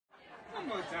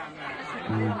more time now.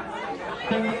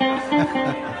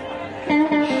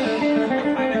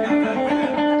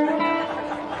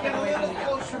 Get a little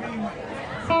closer to me.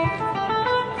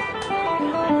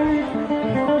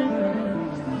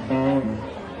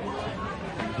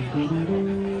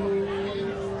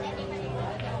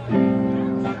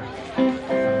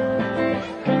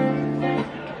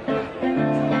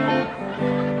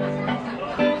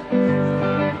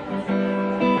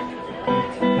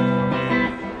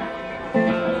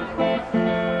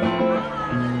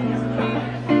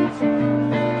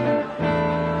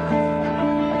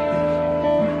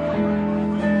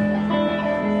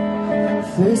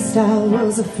 First I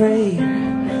was afraid,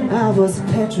 I was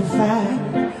petrified.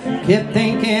 Kept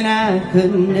thinking I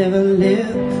could never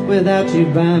live without you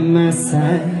by my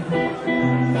side.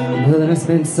 But I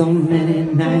spent so many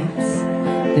nights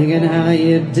thinking how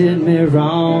you did me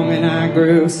wrong, and I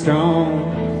grew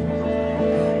strong.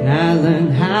 And I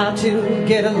learned how to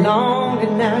get along,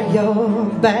 and now you're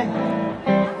back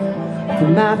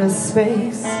from outer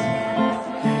space.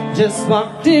 Just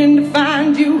walked in to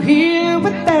find you here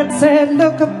with that sad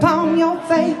look upon your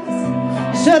face.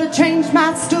 Should've changed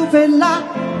my stupid lock.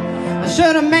 I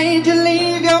should've made you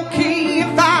leave your key.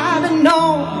 If I'd have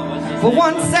known for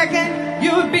 1 second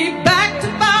you'd be back to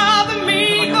bother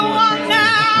me. Go on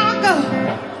now, go.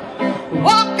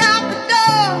 Walk out the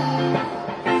door.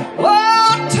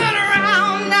 Oh, turn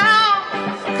around now,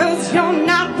 'cause you're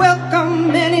not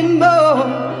welcome anymore.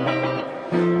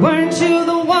 Weren't you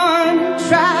the one who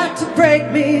tried to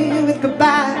break me with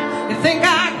goodbye? You think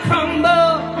I'd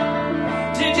crumble?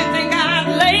 Did you think I'd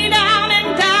lay down and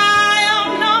die? Oh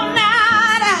no,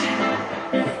 not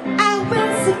I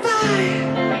will survive.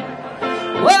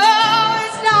 Whoa,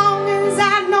 as long as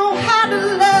I know how to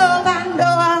love, I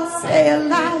know I'll stay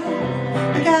alive.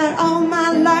 I got all my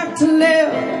life to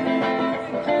live,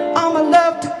 all my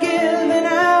love to give, and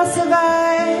I'll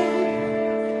survive.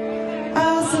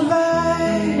 I'll survive.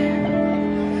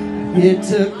 It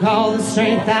took all the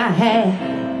strength I had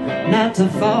not to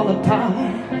fall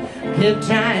apart. Kept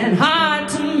trying hard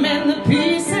to mend the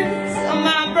pieces of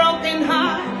my broken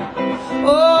heart.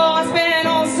 Oh, I spent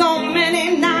on so many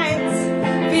nights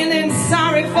feeling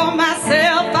sorry for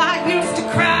myself. I used to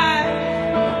cry,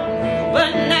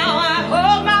 but now I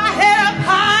hold my head up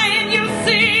high and you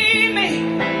see me,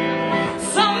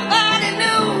 somebody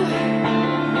new.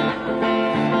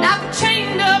 Not a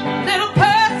chained up little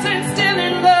person still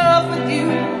in love with you.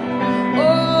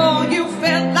 Oh, you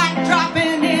felt like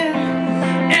dropping in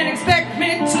and expect me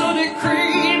to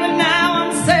decree, but now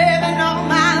I'm saving all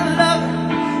my love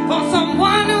for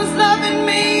someone who's loving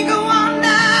me. Go on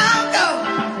now, go.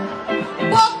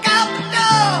 Walk out the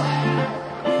door.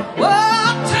 Whoa,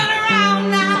 turn around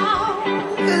now,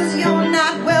 'cause you're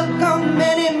not welcome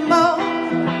anymore.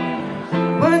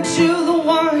 Weren't you the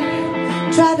one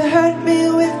tried to hurt me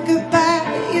with goodbye?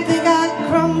 You think I'd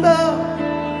crumble?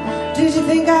 Did you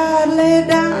think I'd lay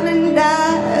down and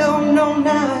die? Oh no,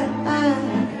 not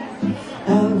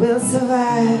I will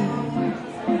survive.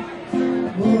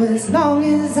 Oh, as long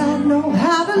as I know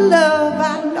how to love,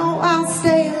 I know I'll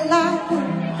stay alive.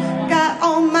 Got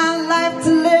all my life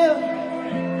to live,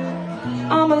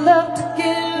 all my love to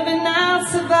give, and I'll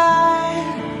survive.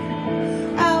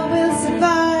 I will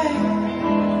survive.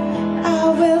 I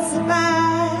will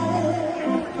survive.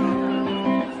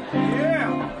 Yeah.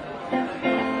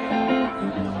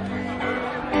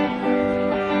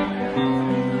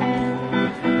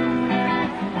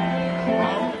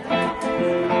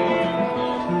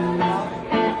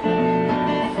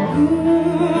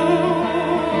 Ooh.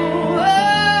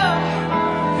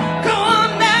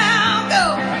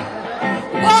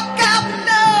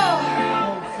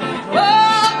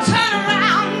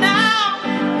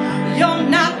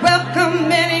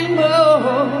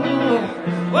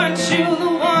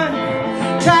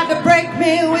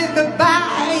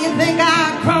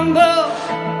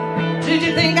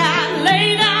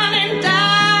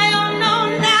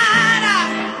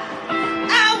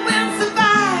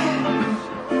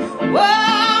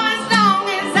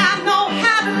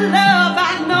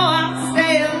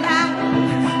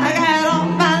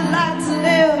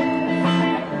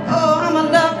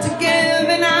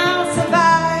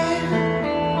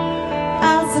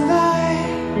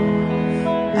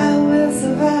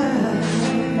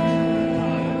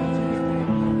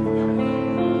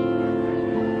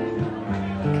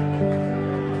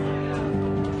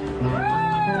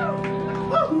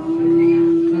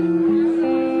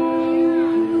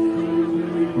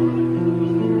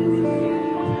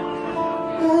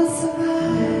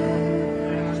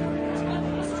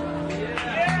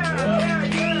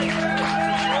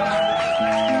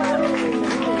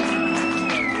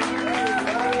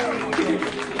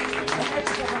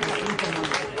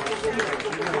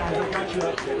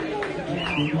 That's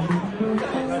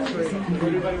great.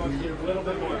 Everybody wants to get a little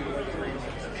bit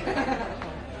more.